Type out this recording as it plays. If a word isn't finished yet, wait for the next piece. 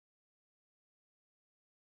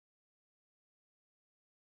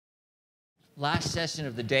last session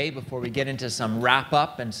of the day before we get into some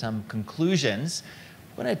wrap-up and some conclusions.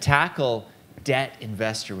 I'm going to tackle debt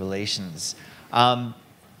investor relations.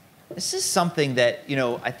 This is something that,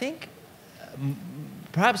 I think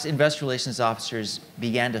perhaps investor relations officers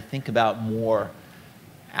began to think about more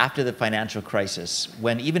after the financial crisis,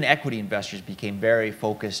 when even equity investors became very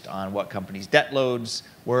focused on what companies' debt loads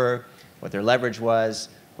were, what their leverage was,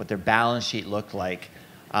 what their balance sheet looked like.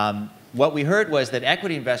 What we heard was that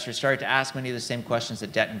equity investors started to ask many of the same questions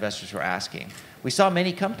that debt investors were asking. We saw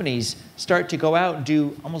many companies start to go out and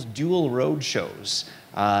do almost dual road shows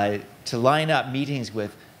to line up meetings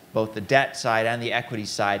with both the debt side and the equity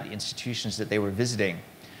side, the institutions that they were visiting.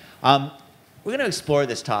 We're going to explore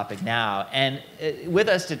this topic now, and with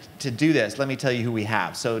us to do this, let me tell you who we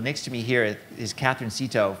have. So next to me here is Catherine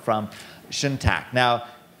Szeto from Shun Tak. Now,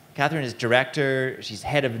 Catherine is director, she's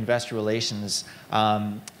head of investor relations.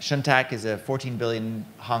 Shun Tak is a 14 billion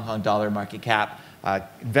Hong Kong dollar market cap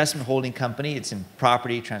investment holding company. It's in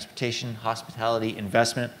property, transportation, hospitality,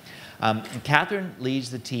 investment. And Catherine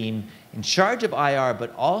leads the team in charge of IR,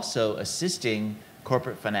 but also assisting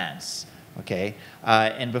corporate finance. Okay,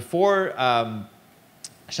 and before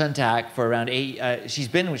Shun Tak for around she's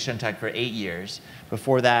been with Shun Tak for 8 years.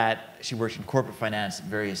 Before that, she worked in corporate finance at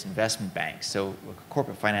various investment banks. So a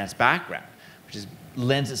corporate finance background, which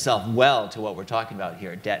lends itself well to what we're talking about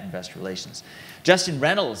here at Debt Investor Relations. Justin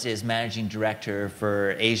Reynolds is managing director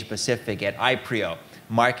for Asia Pacific at Ipreo,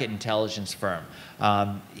 market intelligence firm.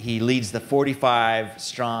 He leads the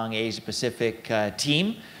 45-strong Asia Pacific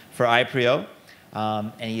team for Ipreo.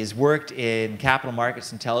 And he has worked in capital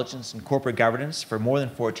markets intelligence and corporate governance for more than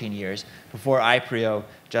 14 years. Before Ipreo,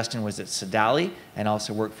 Justin was at Sedali and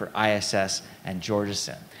also worked for ISS and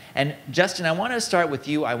Georgeson. And Justin, I want to start with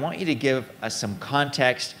you. I want you to give us some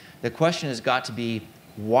context. The question has got to be,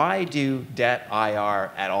 why do debt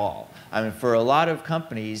IR at all? I mean, for a lot of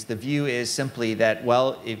companies, the view is simply that,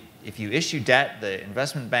 well, if you issue debt, the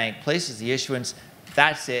investment bank places the issuance,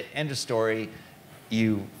 that's it, end of story.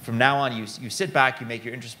 From now on, you sit back, you make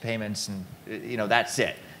your interest payments, and that's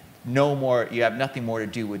it. No more. You have nothing more to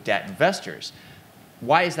do with debt investors.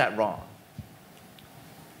 Why is that wrong?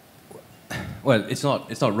 Well, it's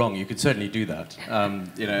not wrong. You could certainly do that. And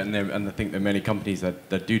I think there are many companies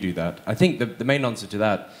that do that. I think the main answer to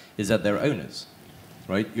that is that they're owners,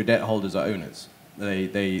 right? Your debt holders are owners.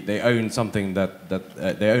 They own something that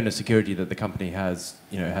they own a security that the company has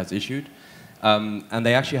issued, and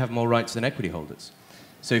they actually have more rights than equity holders.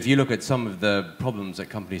 So if you look at some of the problems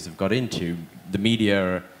that companies have got into, the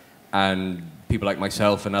media and people like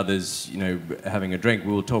myself and others, having a drink,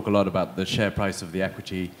 we will talk a lot about the share price of the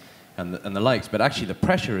equity and the likes. But actually, the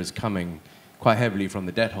pressure is coming quite heavily from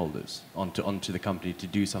the debt holders onto the company to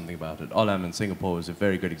do something about it. Olam in Singapore is a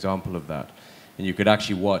very good example of that. And you could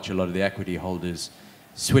actually watch a lot of the equity holders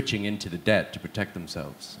switching into the debt to protect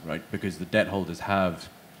themselves, right? Because the debt holders have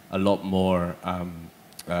a lot more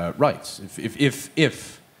rights. If,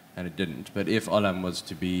 and it didn't, but if Olam was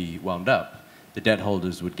to be wound up, the debt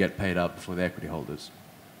holders would get paid out before the equity holders.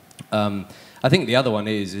 I think the other one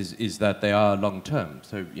is that they are long-term.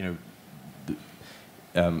 So, the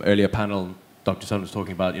earlier panel, Dr. Sun was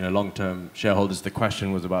talking about, long-term shareholders. The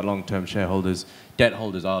question was about long-term shareholders. Debt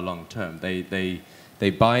holders are long-term. They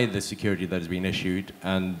buy the security that has been issued,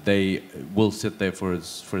 and they will sit there for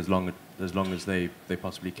as long as they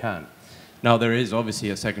possibly can. Now, there is obviously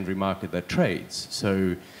a secondary market that trades.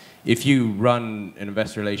 So if you run an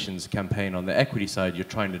investor relations campaign on the equity side, you're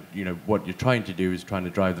trying to, what you're trying to do is trying to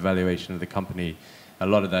drive the valuation of the company. A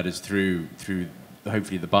lot of that is through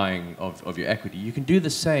hopefully the buying of your equity. You can do the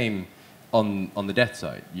same on the debt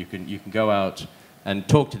side. You can go out and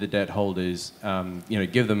talk to the debt holders,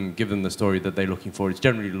 give them the story that they're looking for. It's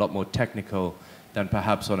generally a lot more technical than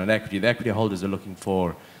perhaps on an equity. The equity holders are looking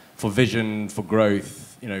for vision, for growth,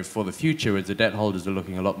 for the future, whereas the debt holders are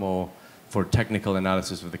looking a lot more for technical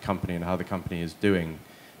analysis of the company and how the company is doing.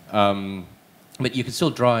 But you can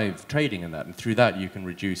still drive trading in that, and through that you can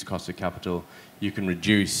reduce cost of capital. You can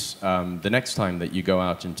reduce the next time that you go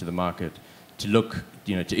out into the market to look,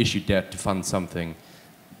 to issue debt to fund something.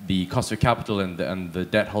 The cost of capital and the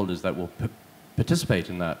debt holders that will participate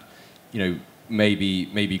in that, may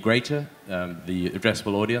be greater. The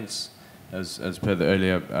addressable audience, as per the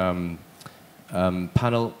earlier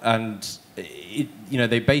panel, and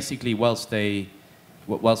they basically, whilst the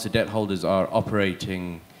debt holders are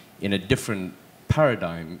operating in a different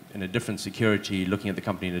paradigm, in a different security, looking at the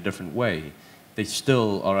company in a different way, they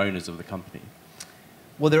still are owners of the company.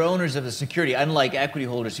 Well, they're owners of the security, unlike equity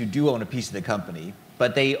holders who do own a piece of the company,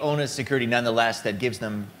 but they own a security nonetheless that gives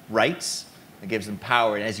them rights It gives them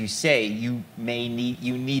power, and as you say, you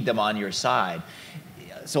need them on your side.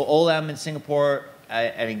 So Olam in Singapore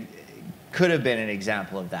could have been an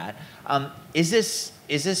example of that. Is this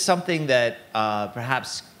something that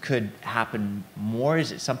perhaps could happen more?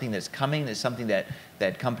 Is it something that's coming? Is it something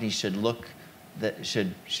that companies should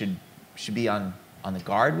be on the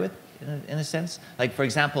guard with, in a sense? Like, for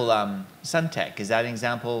example, Shun Tak, is that an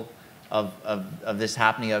example of this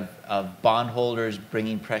happening, of bondholders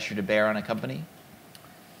bringing pressure to bear on a company?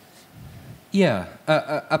 Yeah,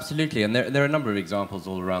 absolutely. And there are a number of examples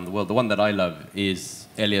all around the world. The one that I love is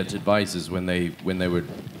Elliott Advisors when they were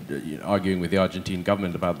arguing with the Argentine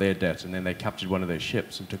government about their debt, and then they captured one of their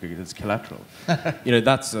ships and took it as collateral.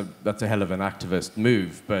 That's a hell of an activist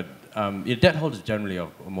move. But debt holders generally are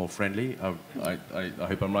more friendly. I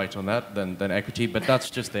hope I'm right on that than equity. But that's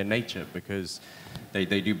just their nature, because they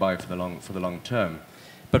do buy for the long term.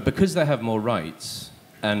 But because they have more rights,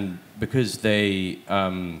 and because they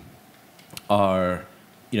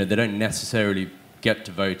they don't necessarily get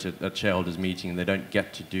to vote at shareholders' meeting, and they don't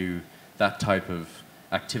get to do that type of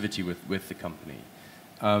activity with the company.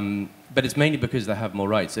 But it's mainly because they have more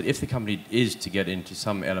rights, that if the company is to get into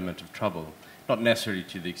some element of trouble, not necessarily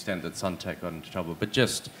to the extent that Shun Tak got into trouble, but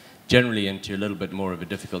just generally into a little bit more of a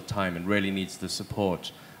difficult time, and really needs the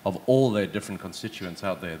support of all their different constituents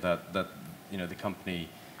out there that the company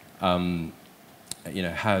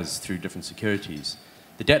has through different securities.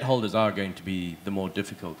 The debt holders are going to be the more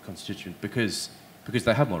difficult constituent because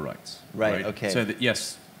they have more rights. Right. Okay. So that,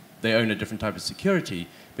 yes, they own a different type of security,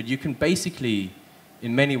 but you can basically,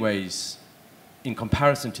 in many ways, in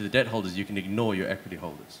comparison to the debt holders, you can ignore your equity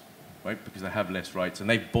holders, right? Because they have less rights, and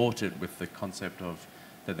they've bought it with the concept of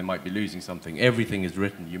that they might be losing something. Everything is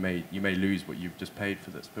written. You may lose what you've just paid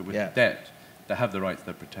for this, but with debt, they have the rights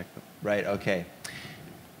that protect them. Right. Okay.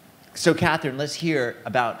 So, Catherine, let's hear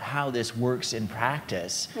about how this works in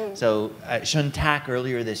practice. So, Shun Tak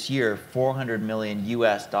earlier this year, $400 million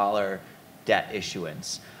debt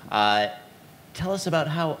issuance. Tell us about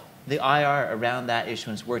how the IR around that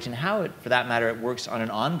issuance works, and how, for that matter, it works on an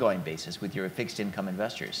ongoing basis with your fixed income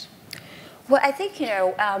investors. Well, I think,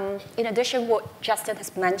 in addition to what Justin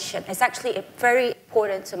has mentioned, it's actually very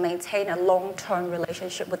important to maintain a long-term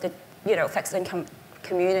relationship with the, fixed income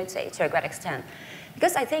community to a great extent.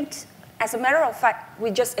 Because I think, as a matter of fact,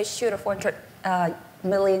 we just issued a $400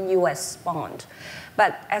 million US bond.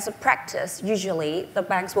 But as a practice, usually the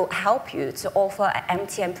banks will help you to offer an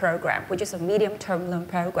MTN program, which is a medium-term loan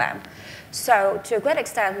program. So to a great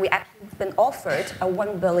extent, we actually been offered a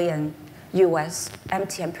 $1 billion US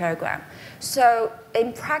MTN program. So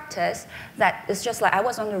in practice, that is just like I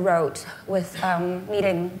was on the road with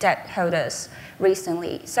meeting debt holders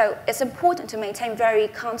recently. So it's important to maintain very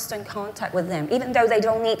constant contact with them, even though they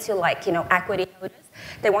don't need to equity holders.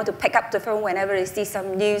 They want to pick up the phone whenever they see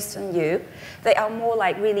some news on you. They are more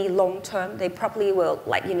really long-term. They probably will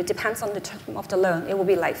depends on the term of the loan. It will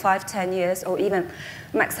be 5, 10 years, or even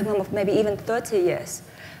maximum of maybe even 30 years.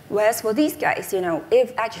 Whereas for these guys,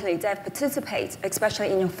 if actually they participate,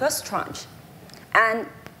 especially in your first tranche, and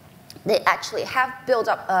they actually have built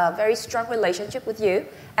up a very strong relationship with you,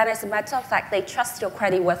 and as a matter of fact, they trust your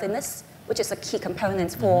creditworthiness, which is a key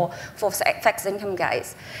component for fixed income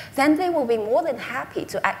guys, then they will be more than happy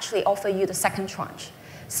to actually offer you the second tranche.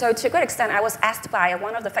 So to a great extent, I was asked by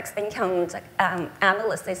one of the fixed income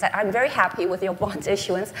analysts. They said, "I'm very happy with your bond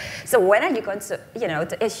issuance. So when are you going to,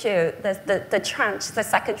 to issue the tranche, the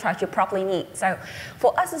second tranche you probably need?" So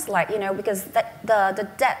for us, it's because the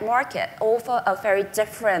debt market offer a very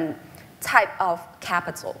different type of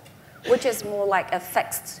capital, which is more like a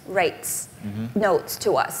fixed rates note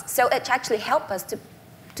to us. So it actually helps us to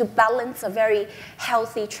balance a very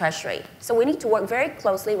healthy treasury. So we need to work very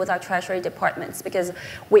closely with our treasury departments, because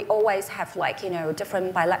we always have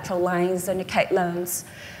different bilateral lines, syndicate loans.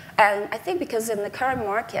 And I think because in the current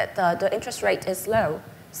market, the interest rate is low.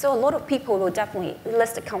 So a lot of people will definitely,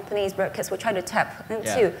 listed companies, brokers will try to tap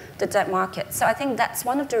into the debt market. So I think that's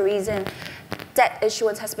one of the reasons debt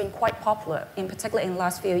issuance has been quite popular, in particular in the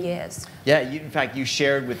last few years. Yeah, in fact, you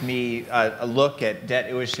shared with me a look at debt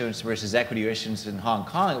issuance versus equity issuance in Hong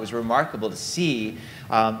Kong. It was remarkable to see,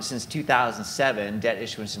 since 2007, debt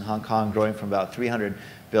issuance in Hong Kong growing from about 300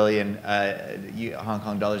 billion Hong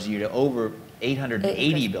Kong dollars a year to over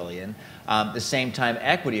 880 billion. The same time,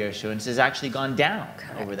 equity issuance has actually gone down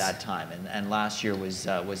over that time, and last year was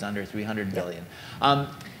under 300 billion.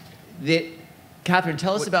 Catherine,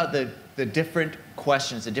 tell us about the different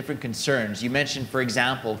questions, the different concerns. You mentioned, for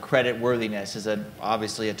example, credit worthiness is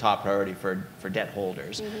obviously a top priority for debt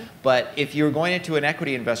holders. But if you're going into an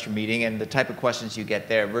equity investor meeting and the type of questions you get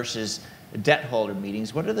there versus debt holder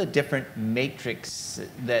meetings, what are the different matrix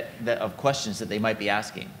of questions that they might be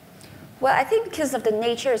asking? Well, I think because of the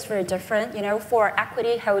nature is very different. For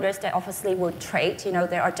equity holders, they obviously will trade.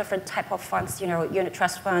 There are different type of funds. Unit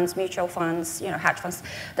trust funds, mutual funds, hedge funds.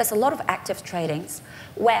 There's a lot of active tradings.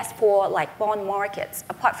 Whereas for like bond markets,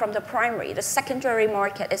 apart from the primary, the secondary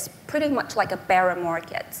market is pretty much like a bearer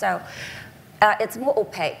market. So it's more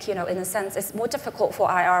opaque. In a sense, it's more difficult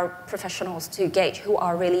for IR professionals to gauge who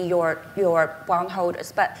are really your bond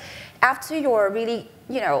holders. But after your really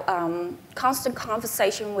constant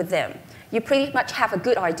conversation with them, you pretty much have a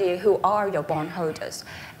good idea who are your bondholders.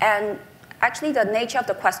 And actually, the nature of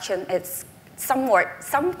the question is some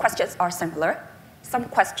questions are similar, some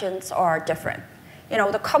questions are different.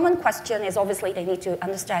 The common question is obviously they need to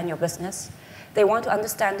understand your business. They want to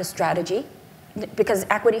understand the strategy, because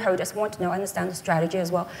equity holders want to understand the strategy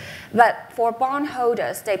as well. But for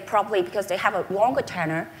bondholders, they probably, because they have a longer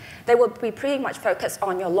tenor, they will be pretty much focused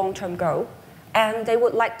on your long-term goal. And they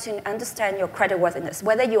would like to understand your creditworthiness,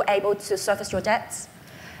 whether you're able to service your debts,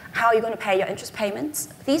 how you're going to pay your interest payments.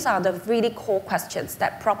 These are the really core questions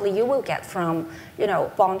that probably you will get from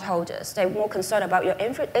bondholders. They're more concerned about your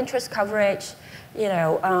interest coverage,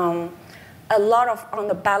 a lot of on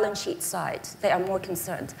the balance sheet side, they are more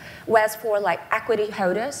concerned. Whereas for like equity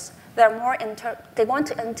holders, they're more they want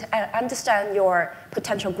to understand your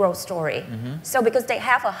potential growth story. So because they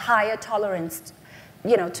have a higher tolerance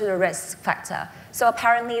to the risk factor. So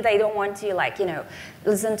apparently they don't want to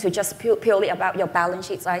listen to just purely about your balance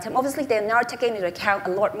sheets item. Obviously they're now taking into account a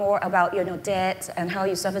lot more about debt and how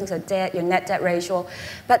you service the debt, your net debt ratio.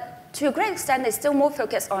 But to a great extent, they're still more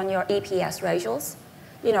focused on your EPS ratios.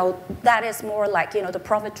 That is more like, the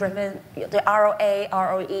profit driven, the ROA,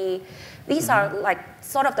 ROE. These are like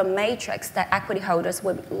sort of the matrix that equity holders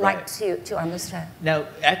would like to understand. Now,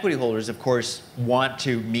 equity holders, of course, want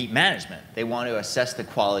to meet management. They want to assess the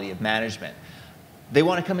quality of management. They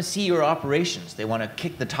want to come and see your operations. They want to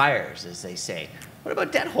kick the tires, as they say. What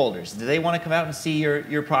about debt holders? Do they want to come out and see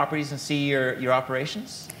your properties and see your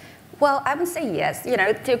operations? Well, I would say yes.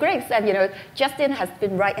 To a great extent, Justin has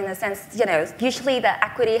been right in the sense, usually the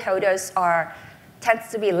equity holders tends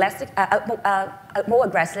to be less, more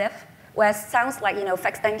aggressive. Whereas sounds like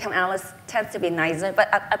fixed income analysts tends to be nicer, but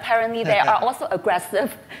apparently they are also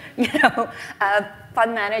aggressive,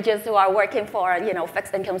 fund managers who are working for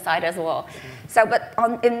fixed income side as well. So, but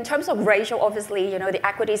in terms of ratio, obviously the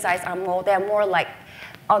equity sides they're more like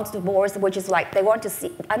onto the boards, which is like they want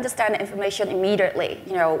to understand the information immediately.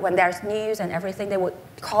 When there's news and everything, they would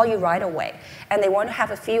call you right away, and they want to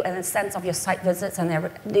have a feel and a sense of your site visits and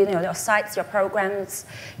your sites, your programs,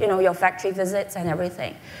 your factory visits and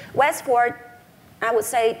everything. Whereas for, I would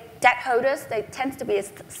say, debt holders, they tend to be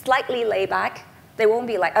slightly laid back. They won't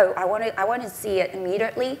be like, oh, I want to see it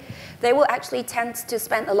immediately. They will actually tend to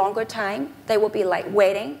spend a longer time. They will be like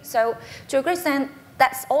waiting. So to a great extent,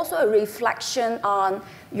 that's also a reflection on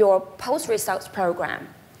your post-results program.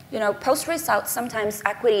 Post-results, sometimes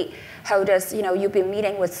equity holders, you've been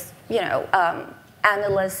meeting with,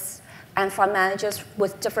 analysts and fund managers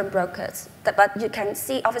with different brokers. But you can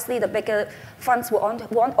see, obviously, the bigger funds will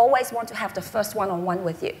always want to have the first one-on-one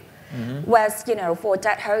with you. Whereas, for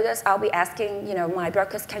debt holders, I'll be asking, my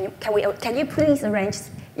brokers, can you please arrange,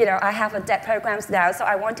 I have a debt programs now, so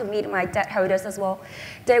I want to meet my debt holders as well.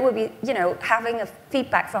 They will be, having a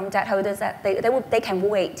feedback from debt holders that they can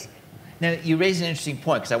wait. Now, you raise an interesting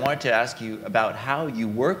point, because I wanted to ask you about how you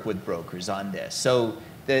work with brokers on this. So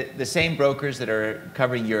the same brokers that are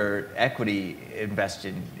covering your equity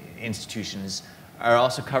invested institutions are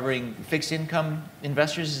also covering fixed income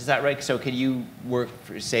investors, is that right? So can you work,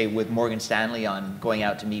 say, with Morgan Stanley on going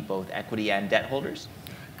out to meet both equity and debt holders?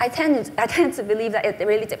 I tend to believe that it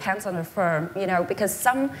really depends on the firm, because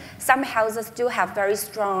some houses do have very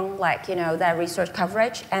strong, their research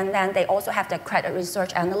coverage, and then they also have their credit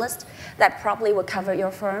research analyst that probably will cover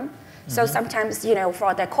your firm. So sometimes,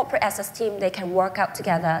 for their corporate assets team, they can work out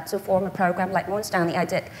together to form a program. Like Morgan Stanley, I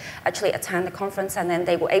did actually attend the conference, and then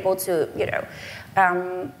they were able to,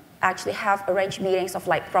 actually have arranged meetings of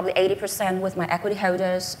probably 80% with my equity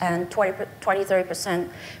holders and 30%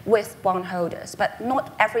 with bond holders. But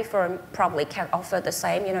not every firm probably can offer the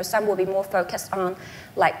same. Some will be more focused on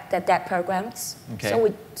the debt programs.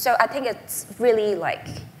 Okay. So I think it's really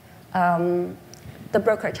the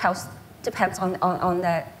brokerage house depends on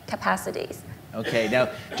their capacities. Okay, now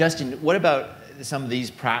Justin, what about some of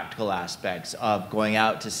these practical aspects of going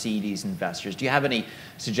out to see these investors? Do you have any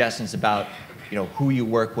suggestions about who you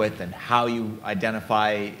work with and how you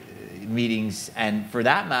identify meetings, and for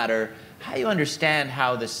that matter, how you understand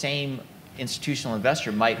how the same institutional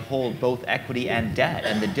investor might hold both equity and debt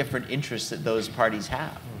and the different interests that those parties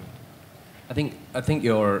have. I think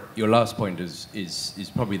your last point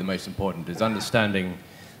is probably the most important, is understanding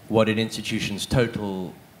what an institution's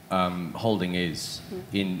total holding is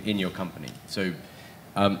in your company. So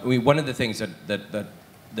I mean, one of the things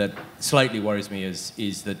that slightly worries me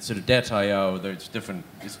is that sort of debt IO, though it's different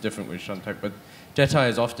with Shun Tak, but debt IO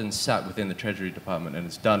is often sat within the Treasury Department, and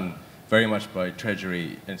it's done very much by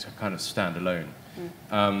Treasury, and it's kind of standalone.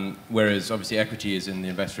 Whereas obviously equity is in the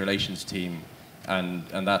investor relations team,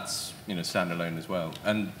 and that's, you know, standalone as well.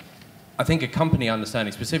 And I think a company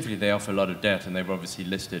understanding, specifically they offer a lot of debt and they've obviously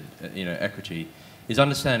listed, you know, equity, is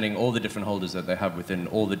understanding all the different holders that they have within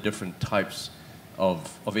all the different types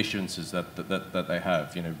of issuances that they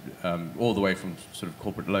have, you know, all the way from sort of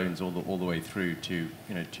corporate loans all the way through to,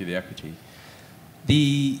 you know, to the equity.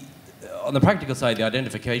 On the practical side, the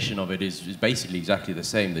identification of it is basically exactly the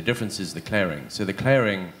same. The difference is the clearing. So the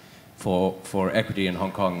clearing for equity in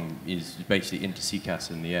Hong Kong is basically into CCAS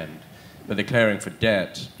in the end. But the clearing for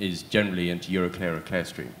debt is generally into Euroclear or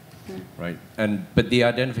Clearstream, right? But the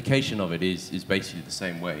identification of it is basically the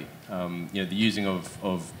same way. You know, the using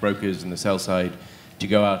of brokers and the sell side to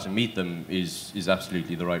go out and meet them is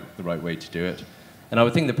absolutely the right way to do it. And I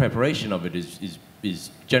would think the preparation of it is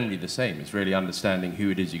generally the same. It's really understanding who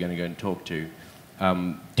it is you're going to go and talk to.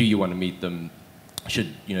 Do you want to meet them?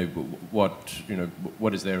 Should, you know,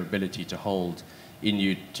 what is their ability to hold in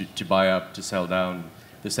you, to buy up, to sell down?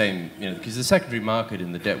 The same, you know, because the secondary market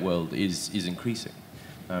in the debt world is increasing.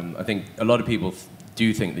 I think a lot of people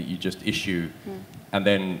do think that you just issue and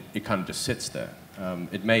then it kind of just sits there.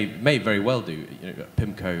 It may very well do. You know,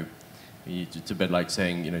 PIMCO, it's a bit like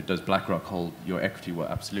saying, you know, does BlackRock hold your equity? Well,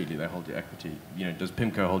 absolutely, they hold your equity. You know, does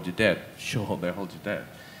PIMCO hold your debt? Sure, they hold your debt.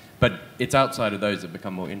 But it's outside of those that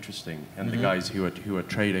become more interesting, and the guys who are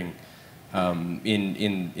trading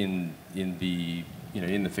in the, you know,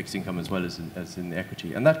 in the fixed income as well as in the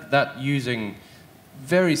equity, and that using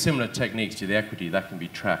very similar techniques to the equity that can be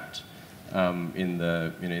tracked in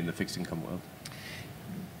the fixed income world.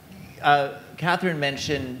 Catherine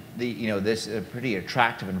mentioned this pretty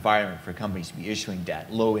attractive environment for companies to be issuing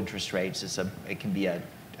debt, low interest rates. It can be a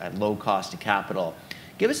low cost of capital.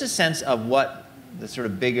 Give us a sense of what the sort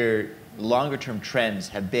of bigger, longer-term trends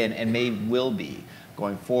have been and will be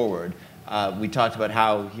going forward. We talked about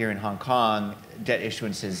how here in Hong Kong, debt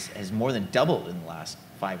issuance has more than doubled in the last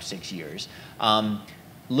 5-6 years.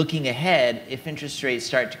 Looking ahead, if interest rates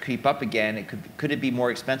start to creep up again, could it be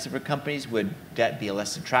more expensive for companies? Would debt be a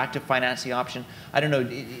less attractive financing option? I don't know,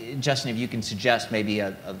 Justin, if you can suggest maybe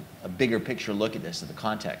a bigger picture look at this, at the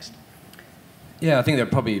context. Yeah, I think there are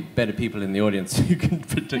probably better people in the audience who can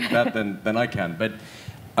predict that than I can. But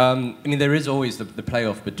I mean, there is always the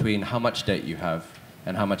playoff between how much debt you have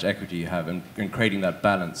and how much equity you have, and creating that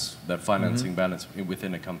balance, that financing balance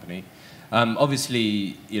within a company.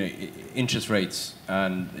 Obviously, you know, interest rates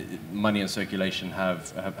and money in circulation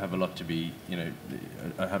have a lot to be, you know,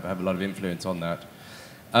 have a lot of influence on that.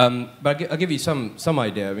 But I'll give you some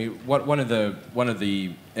idea. I mean, one of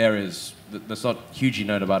the areas that's not hugely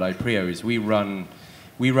known about Ipreo is we run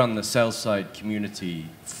the sell side community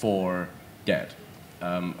for debt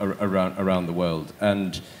around the world,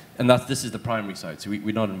 and this is the primary side. So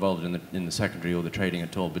we're not involved in the secondary or the trading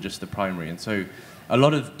at all, but just the primary. And so a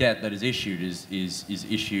lot of debt that is issued is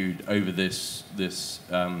issued over this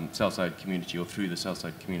sell side community or through the sell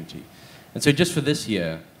side community. And so just for this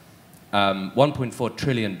year, $1.4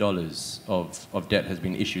 trillion of debt has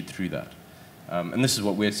been issued through that. And this is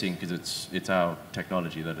what we're seeing because it's our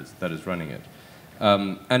technology that is running it.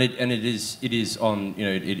 And it is on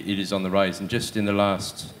the rise. And just in the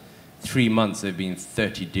last 3 months, there have been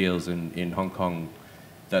 30 deals in Hong Kong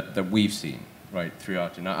that we've seen right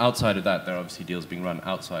throughout. And outside of that, there are obviously deals being run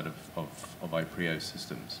outside of Ipreo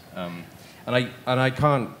systems. And I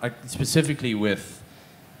can't specifically with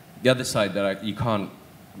the other side that you can't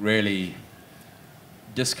really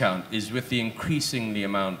discount is with the increasingly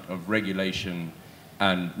amount of regulation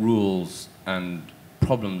and rules and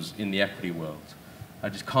problems in the equity world. I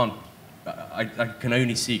just can't, I can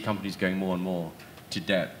only see companies going more and more to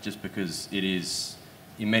debt just because it is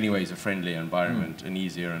in many ways a friendlier environment, an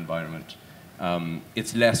easier environment.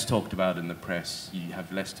 It's less talked about in the press, you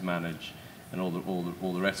have less to manage and all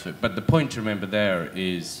the rest of it. But the point to remember there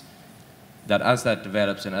is that as that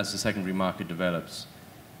develops and as the secondary market develops,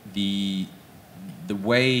 the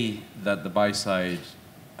way that the buy side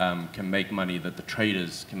can make money, that the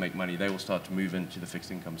traders can make money, they will start to move into the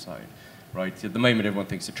fixed income side, right? At the moment, everyone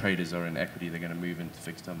thinks the traders are in equity, they're going to move into the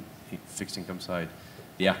fixed income side.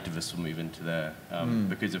 The activists will move into there.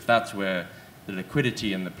 Because if that's where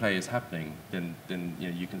liquidity and the play is happening, then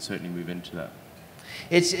you can certainly move into that.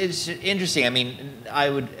 It's interesting. I mean, I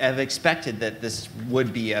would have expected that this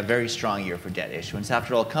would be a very strong year for debt issuance.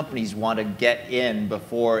 After all, companies want to get in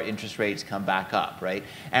before interest rates come back up, right?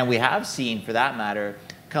 And we have seen, for that matter,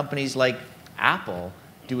 companies like Apple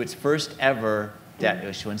do its first ever debt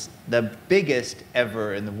issuance, the biggest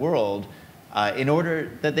ever in the world, in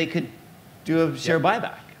order that they could do a share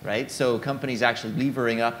buyback, right? So companies actually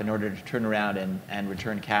levering up in order to turn around and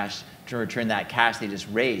return cash, to return that cash they just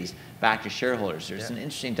raised back to shareholders. There's an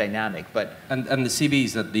interesting dynamic, but and the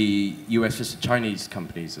CBs that the US listed Chinese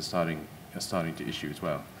companies are starting to issue as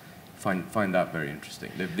well. Find that very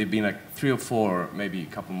interesting. There've been like 3 or 4, maybe a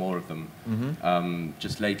couple more of them,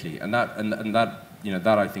 just lately, and that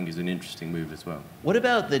that I think is an interesting move as well. What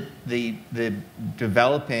about the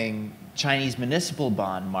developing Chinese municipal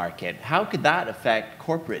bond market? How could that affect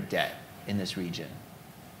corporate debt in this region?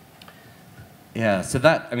 Yeah, so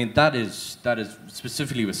that is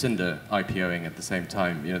specifically with Cinder IPOing at the same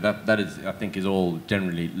time. That is, I think, is all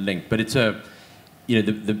generally linked. But it's the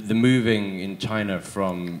moving in China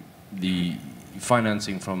from the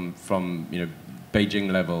financing from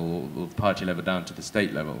Beijing level or party level down to the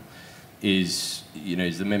state level is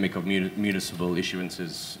the mimic of municipal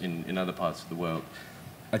issuances in other parts of the world.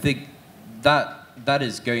 I think that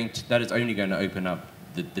is only going to open up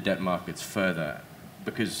the debt markets further,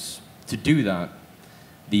 because to do that,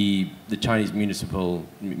 the Chinese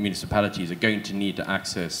municipalities are going to need to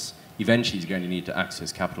access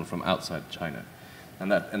capital from outside China,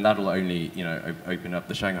 and that'll only open up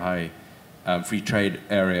the Shanghai free trade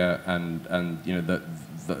area and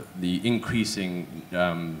the increasing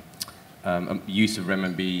use of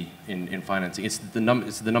renminbi in financing. It's the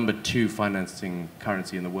number 2 financing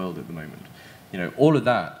currency in the world at the moment. All of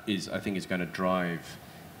that I think is going to drive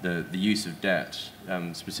the use of debt,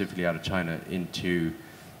 specifically out of China, into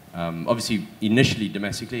obviously initially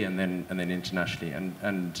domestically and then internationally,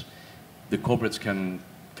 and the corporates can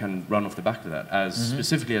run off the back of that, as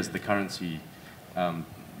specifically as the currency,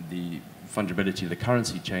 the fungibility of the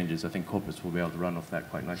currency changes. I think corporates will be able to run off that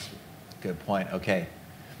quite nicely. Good point. Okay.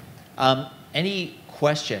 Any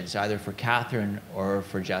questions either for Catherine or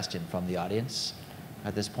for Justin from the audience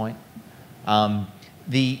at this point? I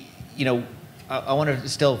want to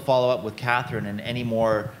still follow up with Catherine and any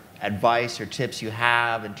more advice or tips you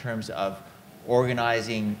have in terms of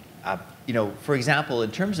organizing, for example,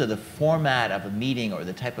 in terms of the format of a meeting or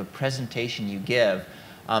the type of presentation you give.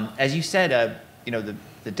 As you said,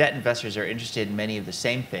 the debt investors are interested in many of the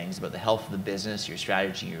same things about the health of the business, your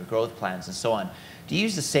strategy, your growth plans, and so on. Do you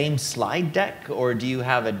use the same slide deck, or do you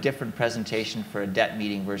have a different presentation for a debt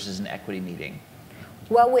meeting versus an equity meeting?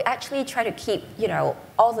 Well, we actually try to keep,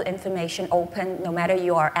 all the information open, no matter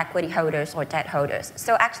you are equity holders or debt holders.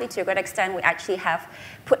 So actually, to a great extent, we actually have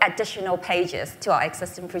put additional pages to our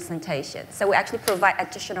existing presentation. So we actually provide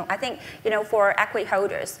additional, I think, for equity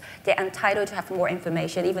holders, they're entitled to have more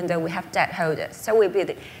information, even though we have debt holders. So we'll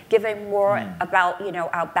be giving more about,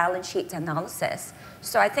 our balance sheet analysis.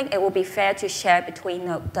 So I think it will be fair to share between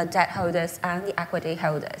the debt holders and the equity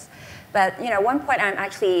holders. But, one point I'm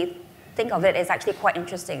actually think of it is actually quite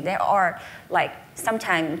interesting. There are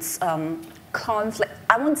sometimes conflict.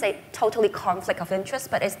 I wouldn't say totally conflict of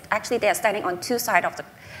interest, but it's actually they're standing on 2 sides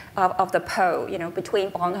of the pole, between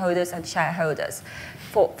bondholders and shareholders.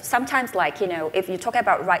 For sometimes, if you talk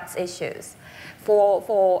about rights issues,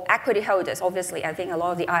 for equity holders, obviously, I think a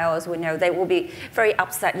lot of the IRs will know they will be very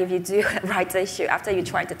upset if you do a rights issue. After you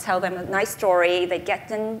try to tell them a nice story, they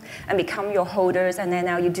get in and become your holders, and then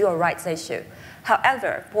now you do a rights issue.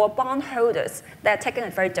 However, for bondholders, they're taking a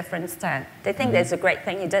very different stand. They think it's a great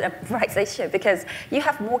thing you did a rights issue because you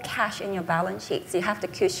have more cash in your balance sheets. You have the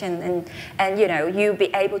cushion, and you'll be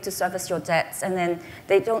able to service your debts. And then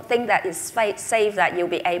they don't think that it's safe that you'll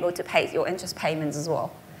be able to pay your interest payments as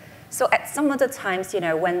well. So at some other times,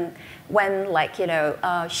 when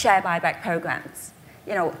share buyback programs,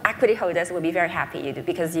 equity holders will be very happy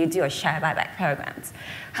because you do a share buyback programs.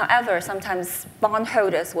 However, sometimes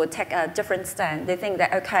bondholders will take a different stand. They think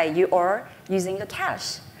that, okay, you are using the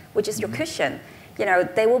cash, which is your cushion.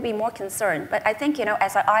 They will be more concerned. But I think,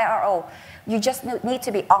 as an IRO, you just need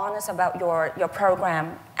to be honest about your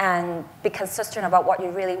program and be consistent about what you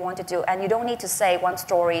really want to do. And you don't need to say one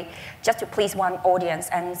story just to please one audience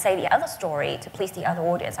and say the other story to please the other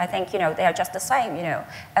audience. I think, they are just the same,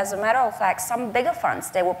 As a matter of fact, some bigger funds,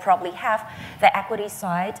 they will probably have the equity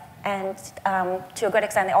side, and to a great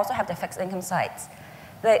extent, they also have the fixed income sides.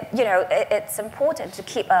 But, it's important to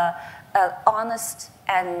keep a honest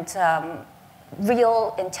and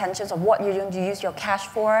real intentions of what you're going to use your cash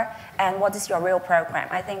for and what is your real program.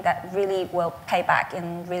 I think that really will pay back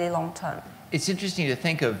in really long term. It's interesting to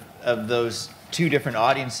think of those two different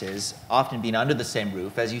audiences often being under the same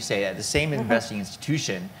roof. As you say, at the same investing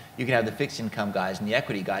institution, you can have the fixed income guys and the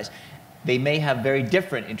equity guys. They may have very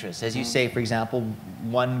different interests. As you say, for example,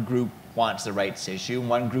 one group wants the rights issue,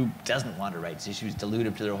 one group doesn't want a rights issue, it's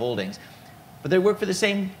dilutive to their holdings. But they work for the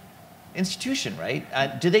same institution,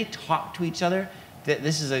 right? Do they talk to each other?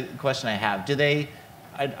 This is a question I have.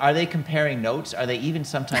 Are they comparing notes? Are they even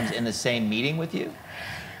sometimes in the same meeting with you?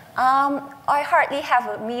 I hardly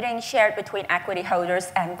have a meeting shared between equity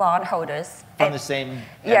holders and bond holders. From the same?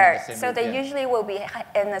 Yeah, the same so group, they usually will be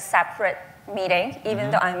in a separate meeting,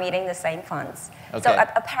 even though I'm meeting the same funds. Okay. So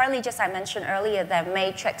apparently, just I mentioned earlier, their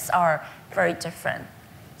matrix are very different.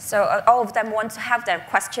 So all of them want to have their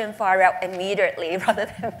question fired out immediately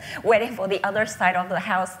rather than waiting for the other side of the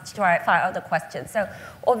house to fire out the question. So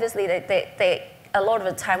obviously, they a lot of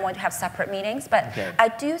the time want to have separate meetings, but I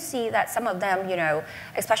do see that some of them,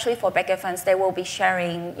 especially for bigger funds, they will be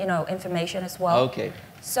sharing, information as well. Okay.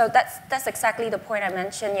 So that's exactly the point I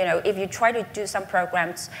mentioned. If you try to do some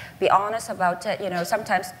programs, be honest about it.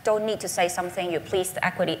 Sometimes don't need to say something you please the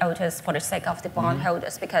equity holders for the sake of the bond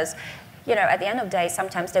holders, because at the end of the day,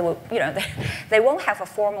 sometimes they will, they won't have a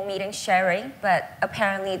formal meeting sharing, but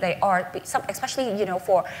apparently they are, especially,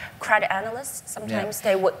 for credit analysts, sometimes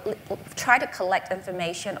they would try to collect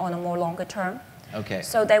information on a more longer term. Okay.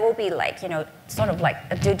 So they will be like, sort of like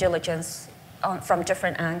a due diligence from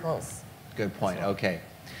different angles. Good point, okay.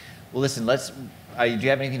 Well, listen, do you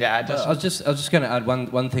have anything to add, Justin? I was just going to add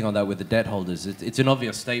one thing on that with the debt holders. It's an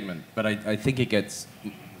obvious statement, but I think it gets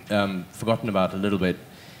forgotten about a little bit.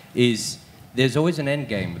 Is there's always an end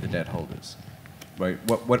game with the debt holders, right?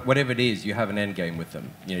 Whatever it is, you have an end game with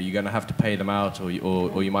them. You're going to have to pay them out, or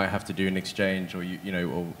you might have to do an exchange, or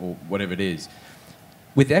or whatever it is.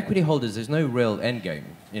 With the equity holders, there's no real end game.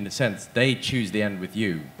 In a sense, they choose the end with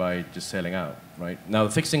you by just selling out, right? Now,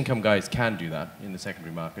 the fixed income guys can do that in the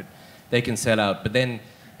secondary market. They can sell out, but then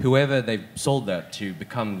whoever they've sold that to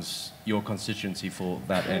becomes your constituency for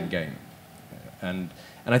that end game.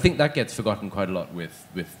 And I think that gets forgotten quite a lot with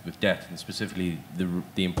debt, and specifically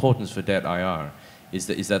the importance for debt IR is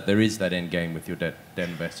that there is that end game with your debt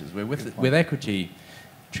investors. Where with equity,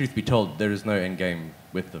 truth be told, there is no end game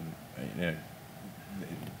with them.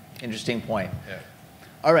 Interesting point. Yeah.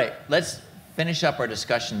 All right, let's finish up our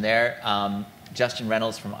discussion there. Justin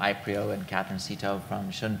Reynolds from Ipreo and Catherine Szeto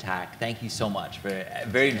from Shun Tak, thank you so much for a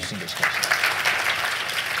very interesting discussion.